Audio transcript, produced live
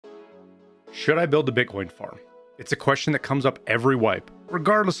Should I build a Bitcoin farm? It's a question that comes up every wipe,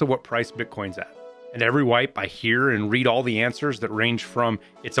 regardless of what price Bitcoin's at. And every wipe I hear and read all the answers that range from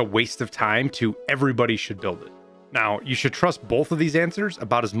it's a waste of time to everybody should build it. Now, you should trust both of these answers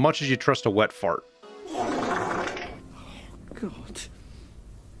about as much as you trust a wet fart. God.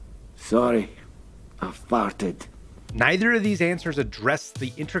 Sorry, I farted. Neither of these answers address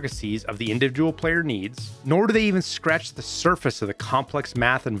the intricacies of the individual player needs, nor do they even scratch the surface of the complex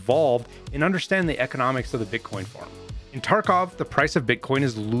math involved in understanding the economics of the Bitcoin farm. In Tarkov, the price of Bitcoin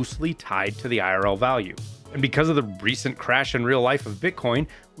is loosely tied to the IRL value. And because of the recent crash in real life of Bitcoin,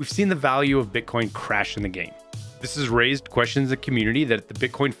 we've seen the value of Bitcoin crash in the game. This has raised questions in the community that the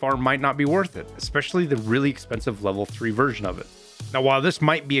Bitcoin farm might not be worth it, especially the really expensive level 3 version of it. Now, while this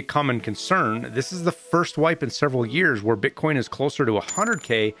might be a common concern, this is the first wipe in several years where Bitcoin is closer to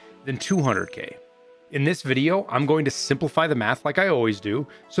 100K than 200K. In this video, I'm going to simplify the math like I always do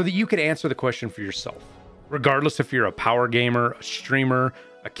so that you can answer the question for yourself, regardless if you're a power gamer, a streamer,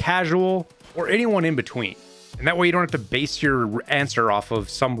 a casual, or anyone in between. And that way you don't have to base your answer off of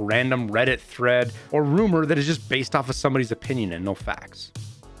some random Reddit thread or rumor that is just based off of somebody's opinion and no facts.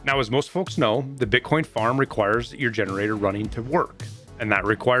 Now, as most folks know, the Bitcoin farm requires your generator running to work, and that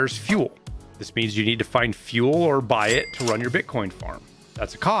requires fuel. This means you need to find fuel or buy it to run your Bitcoin farm.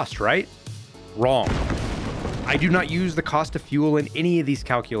 That's a cost, right? Wrong. I do not use the cost of fuel in any of these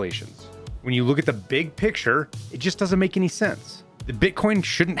calculations. When you look at the big picture, it just doesn't make any sense. The Bitcoin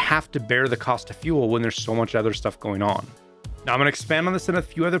shouldn't have to bear the cost of fuel when there's so much other stuff going on. Now, I'm going to expand on this in a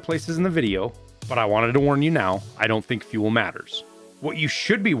few other places in the video, but I wanted to warn you now, I don't think fuel matters. What you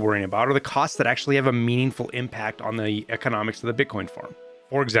should be worrying about are the costs that actually have a meaningful impact on the economics of the Bitcoin farm.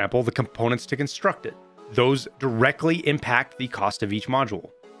 For example, the components to construct it. Those directly impact the cost of each module.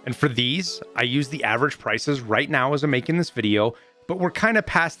 And for these, I use the average prices right now as I'm making this video, but we're kind of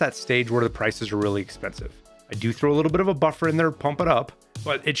past that stage where the prices are really expensive. I do throw a little bit of a buffer in there to pump it up,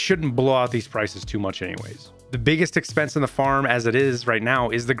 but it shouldn't blow out these prices too much anyways. The biggest expense in the farm as it is right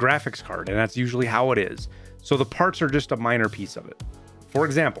now is the graphics card, and that's usually how it is. So the parts are just a minor piece of it. For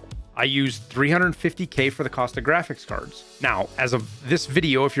example, I used 350K for the cost of graphics cards. Now, as of this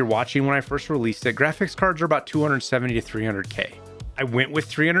video, if you're watching when I first released it, graphics cards are about 270 to 300K. I went with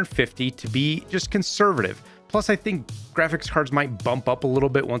 350 to be just conservative. Plus, I think graphics cards might bump up a little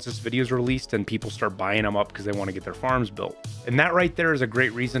bit once this video is released and people start buying them up because they want to get their farms built. And that right there is a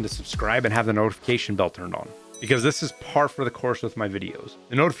great reason to subscribe and have the notification bell turned on, because this is par for the course with my videos.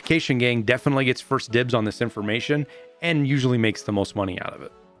 The notification gang definitely gets first dibs on this information and usually makes the most money out of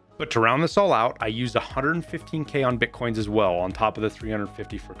it. But to round this all out, I used 115K on Bitcoins as well, on top of the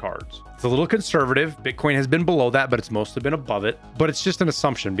 350 for cards. It's a little conservative. Bitcoin has been below that, but it's mostly been above it. But it's just an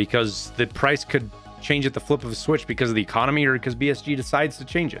assumption because the price could change at the flip of a switch because of the economy or because BSG decides to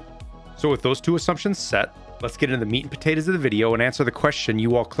change it. So with those two assumptions set, let's get into the meat and potatoes of the video and answer the question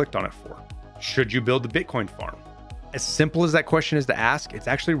you all clicked on it for. Should you build the Bitcoin farm? As simple as that question is to ask, it's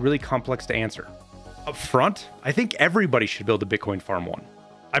actually really complex to answer. Up front, I think everybody should build a Bitcoin farm one.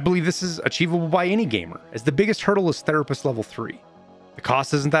 I believe this is achievable by any gamer, as the biggest hurdle is Therapist level 3. The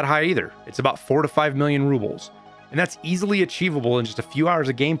cost isn't that high either. It's about 4 to 5 million rubles, and that's easily achievable in just a few hours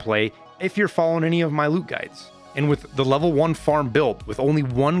of gameplay if you're following any of my loot guides. And with the level 1 farm built with only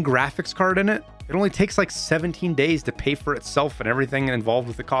one graphics card in it, it only takes like 17 days to pay for itself and everything involved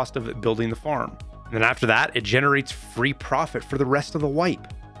with the cost of it building the farm. And then after that, it generates free profit for the rest of the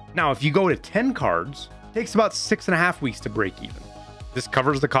wipe. Now, if you go to 10 cards, it takes about 6.5 weeks to break even. This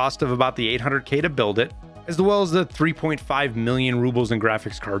covers the cost of about the 800K to build it, as well as the 3.5 million rubles in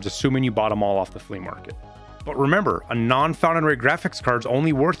graphics cards, assuming you bought them all off the flea market. But remember, a non-found rate graphics card's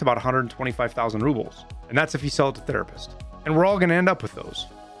only worth about 125,000 rubles, and that's if you sell it to Therapist. And we're all gonna end up with those.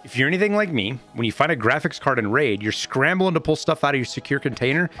 If you're anything like me, when you find a graphics card in Raid, you're scrambling to pull stuff out of your secure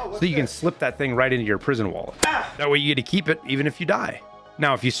container so that you can slip that thing right into your prison wallet. That way you get to keep it even if you die.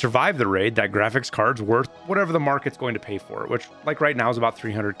 Now, if you survive the raid, that graphics card's worth whatever the market's going to pay for it, which like right now is about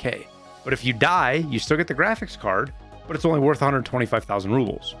 300K. But if you die, you still get the graphics card, but it's only worth 125,000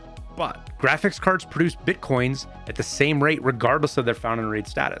 rubles. But graphics cards produce Bitcoins at the same rate regardless of their found in raid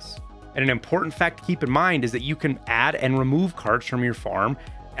status. And an important fact to keep in mind is that you can add and remove cards from your farm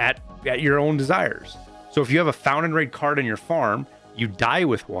at your own desires. So if you have a found in raid card in your farm, you die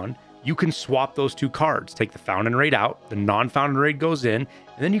with one, you can swap those two cards, take the found in raid out, the non-found in raid goes in,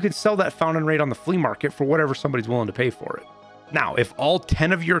 and then you can sell that found in raid on the flea market for whatever somebody's willing to pay for it. Now, if all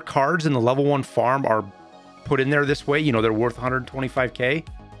 10 of your cards in the level 1 farm are put in there this way, you know, they're worth 125K,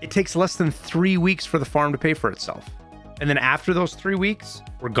 it takes less than 3 weeks for the farm to pay for itself. And then after those 3 weeks,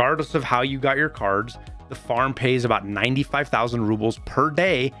 regardless of how you got your cards, the farm pays about 95,000 rubles per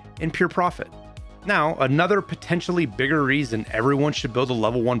day in pure profit. Now, another potentially bigger reason everyone should build a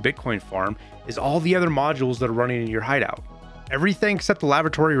level 1 Bitcoin farm is all the other modules that are running in your hideout. Everything except the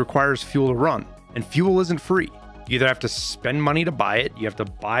laboratory requires fuel to run, and fuel isn't free. You either have to spend money to buy it, you have to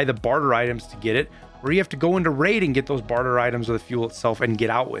buy the barter items to get it, or you have to go into raid and get those barter items or the fuel itself and get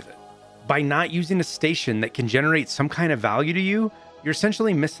out with it. By not using a station that can generate some kind of value to you, you're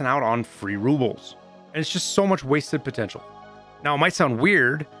essentially missing out on free rubles. And it's just so much wasted potential. Now, it might sound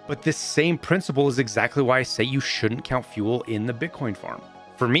weird, but this same principle is exactly why I say you shouldn't count fuel in the Bitcoin farm.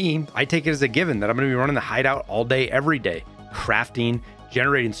 For me, I take it as a given that I'm going to be running the hideout all day, every day, crafting,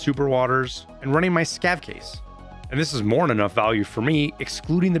 generating super waters, and running my scav case. And this is more than enough value for me,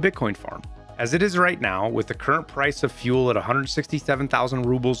 excluding the Bitcoin farm. As it is right now, with the current price of fuel at 167,000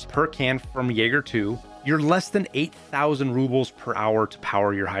 rubles per can from Jaeger 2, you're less than 8,000 rubles per hour to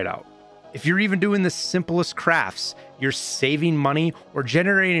power your hideout. If you're even doing the simplest crafts, you're saving money or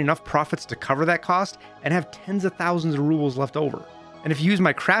generating enough profits to cover that cost and have tens of thousands of rubles left over. And if you use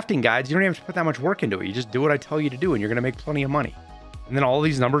my crafting guides, you don't even have to put that much work into it. You just do what I tell you to do and you're going to make plenty of money. And then all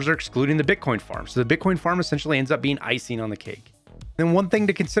these numbers are excluding the Bitcoin farm. So the Bitcoin farm essentially ends up being icing on the cake. Then one thing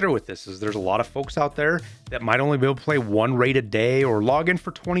to consider with this is there's a lot of folks out there that might only be able to play one raid a day or log in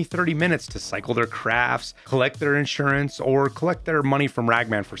for 20-30 minutes to cycle their crafts, collect their insurance, or collect their money from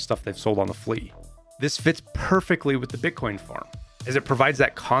Ragman for stuff they've sold on the flea. This fits perfectly with the Bitcoin farm, as it provides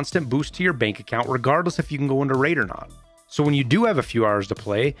that constant boost to your bank account regardless if you can go into raid or not. So when you do have a few hours to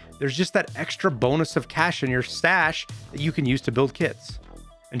play, there's just that extra bonus of cash in your stash that you can use to build kits.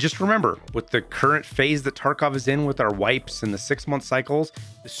 And just remember, with the current phase that Tarkov is in with our wipes and the 6-month cycles,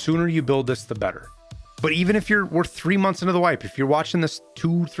 the sooner you build this, the better. But even if we're 3 months into the wipe, if you're watching this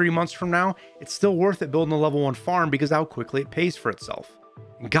 2-3 months from now, it's still worth it building a level 1 farm because how quickly it pays for itself.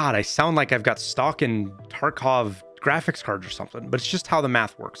 And God, I sound like I've got stock in Tarkov graphics cards or something, but it's just how the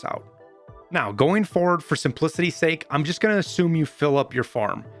math works out. Now, going forward, for simplicity's sake, I'm just going to assume you fill up your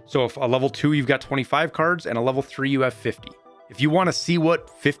farm. So if a level 2, you've got 25 cards, and a level 3, you have 50. If you want to see what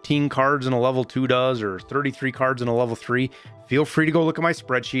 15 cards in a level 2 does or 33 cards in a level 3, feel free to go look at my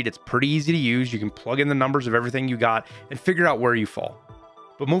spreadsheet. It's pretty easy to use. You can plug in the numbers of everything you got and figure out where you fall.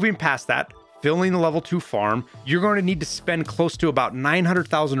 But moving past that, filling the level 2 farm, you're going to need to spend close to about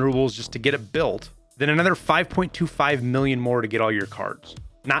 900,000 rubles just to get it built, then another 5.25 million more to get all your cards.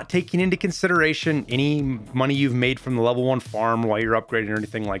 Not taking into consideration any money you've made from the level 1 farm while you're upgrading or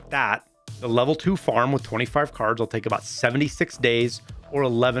anything like that, the level 2 farm with 25 cards will take about 76 days or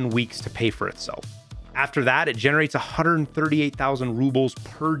 11 weeks to pay for itself. After that, it generates 138,000 rubles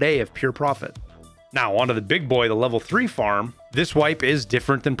per day of pure profit. Now, onto the big boy, the level 3 farm. This wipe is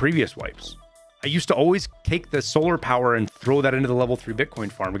different than previous wipes. I used to always take the solar power and throw that into the level 3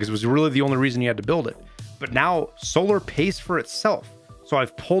 Bitcoin farm because it was really the only reason you had to build it. But now, solar pays for itself. So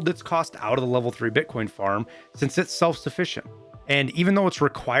I've pulled its cost out of the level 3 Bitcoin farm since it's self-sufficient. And even though it's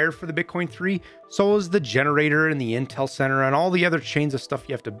required for the Bitcoin 3, so is the generator and the Intel Center and all the other chains of stuff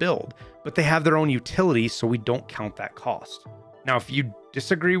you have to build. But they have their own utility, so we don't count that cost. Now, if you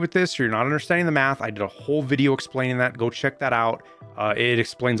disagree with this or you're not understanding the math, I did a whole video explaining that. Go check that out. It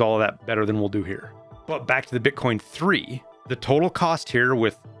explains all of that better than we'll do here. But back to the Bitcoin 3, the total cost here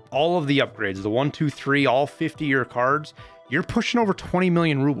with all of the upgrades, the 1, 2, 3, all 50-year cards, you're pushing over 20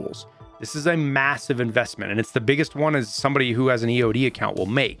 million rubles. This is a massive investment, and it's the biggest one as somebody who has an EOD account will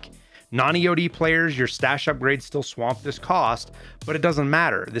make. Non-EOD players, your stash upgrades still swamp this cost, but it doesn't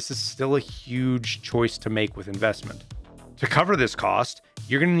matter. This is still a huge choice to make with investment. To cover this cost,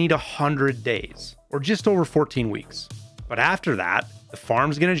 you're going to need 100 days, or just over 14 weeks. But after that, the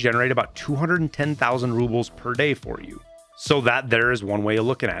farm's going to generate about 210,000 rubles per day for you. So that there is one way of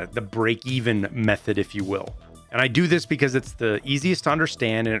looking at it, the break-even method, if you will. And I do this because it's the easiest to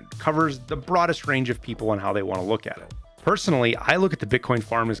understand and it covers the broadest range of people and how they want to look at it. Personally, I look at the Bitcoin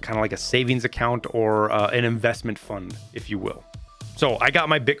farm as kind of like a savings account or an investment fund, if you will. So I got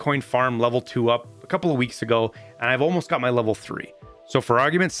my Bitcoin farm level 2 up a couple of weeks ago, and I've almost got my level 3. So for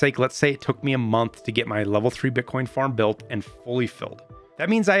argument's sake, let's say it took me a month to get my level 3 Bitcoin farm built and fully filled. That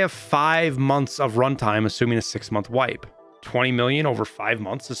means I have 5 months of runtime, assuming a 6-month wipe. 20 million over 5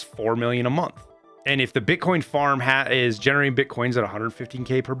 months is 4 million a month. And if the Bitcoin farm is generating Bitcoins at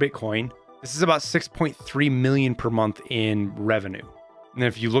 115K per Bitcoin, this is about 6.3 million per month in revenue. And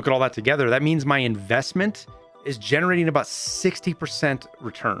if you look at all that together, that means my investment is generating about 60%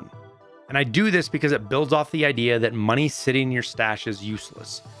 return. And I do this because it builds off the idea that money sitting in your stash is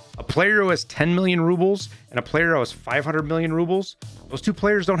useless. A player who has 10 million rubles and a player who has 500 million rubles, those two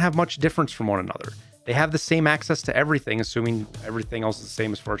players don't have much difference from one another. They have the same access to everything, assuming everything else is the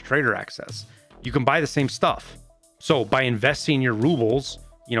same as far as trader access. you can buy the same stuff. So by investing your rubles,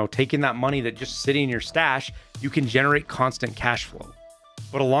 you know, taking that money that just sitting in your stash, you can generate constant cash flow.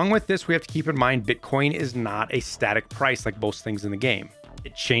 But along with this, we have to keep in mind Bitcoin is not a static price like most things in the game.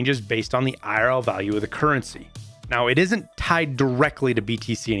 It changes based on the IRL value of the currency. Now, it isn't tied directly to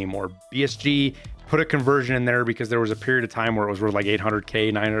BTC anymore. BSG put a conversion in there because there was a period of time where it was worth like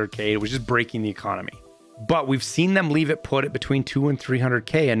 800K, 900K. It was just breaking the economy. But we've seen them leave it put at between 2 and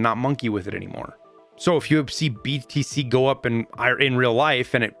 300K and not monkey with it anymore. So if you see BTC go up in real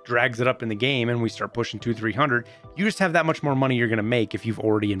life and it drags it up in the game and we start pushing 200-300, you just have that much more money you're going to make if you've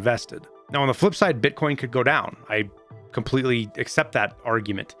already invested. Now, on the flip side, Bitcoin could go down. I completely accept that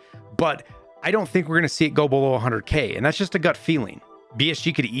argument, but I don't think we're going to see it go below 100K, and that's just a gut feeling.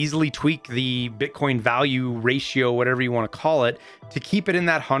 BSG could easily tweak the Bitcoin value ratio, whatever you want to call it, to keep it in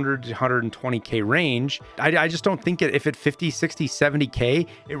that 100 to 120K range. I just don't think if it 50, 60, 70K,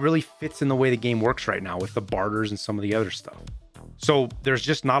 it really fits in the way the game works right now with the barters and some of the other stuff. So there's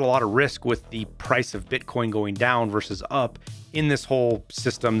just not a lot of risk with the price of Bitcoin going down versus up in this whole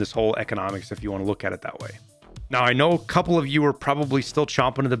system, this whole economics, if you want to look at it that way. Now, I know a couple of you are probably still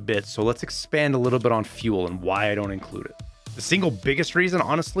chomping at the bit, so let's expand a little bit on fuel and why I don't include it. The single biggest reason,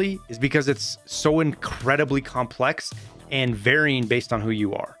 honestly, is because it's so incredibly complex and varying based on who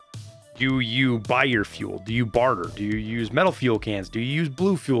you are. Do you buy your fuel? Do you barter? Do you use metal fuel cans? Do you use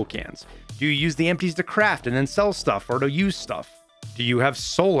blue fuel cans? Do you use the empties to craft and then sell stuff or to use stuff? Do you have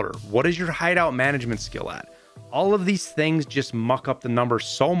solar? What is your hideout management skill at? All of these things just muck up the numbers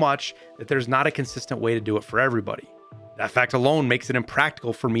so much that there's not a consistent way to do it for everybody. That fact alone makes it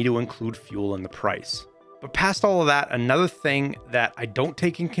impractical for me to include fuel in the price. But past all of that, another thing that I don't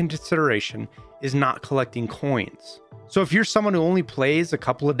take in consideration is not collecting coins. So if you're someone who only plays a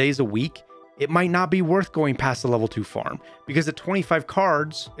couple of days a week, it might not be worth going past the level 2 farm, because at 25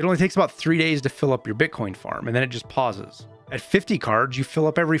 cards, it only takes about 3 days to fill up your Bitcoin farm, and then it just pauses. At 50 cards, you fill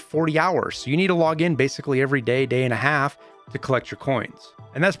up every 40 hours. So you need to log in basically every day, day and a half to collect your coins.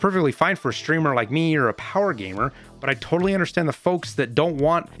 And that's perfectly fine for a streamer like me or a power gamer, but I totally understand the folks that don't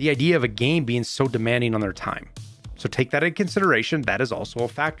want the idea of a game being so demanding on their time. So take that into consideration. That is also a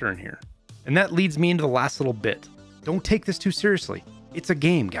factor in here. And that leads me into the last little bit. Don't take this too seriously. It's a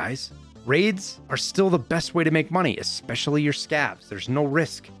game, guys. Raids are still the best way to make money, especially your scabs. There's no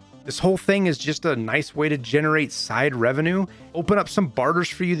risk. This whole thing is just a nice way to generate side revenue, open up some barters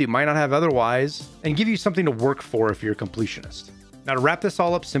for you that you might not have otherwise, and give you something to work for if you're a completionist. Now, to wrap this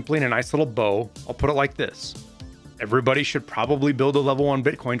all up simply in a nice little bow, I'll put it like this. Everybody should probably build a level 1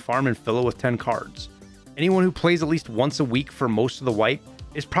 Bitcoin farm and fill it with 10 cards. Anyone who plays at least once a week for most of the wipe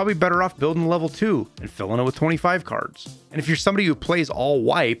is probably better off building level 2 and filling it with 25 cards. And if you're somebody who plays all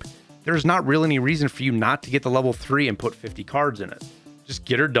wipe, there's not really any reason for you not to get the level 3 and put 50 cards in it. Just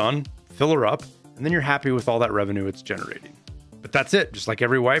get her done, fill her up, and then you're happy with all that revenue it's generating. But that's it. Just like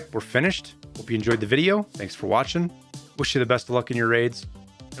every wipe, we're finished. Hope you enjoyed the video. Thanks for watching. Wish you the best of luck in your raids,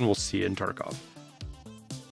 and we'll see you in Tarkov.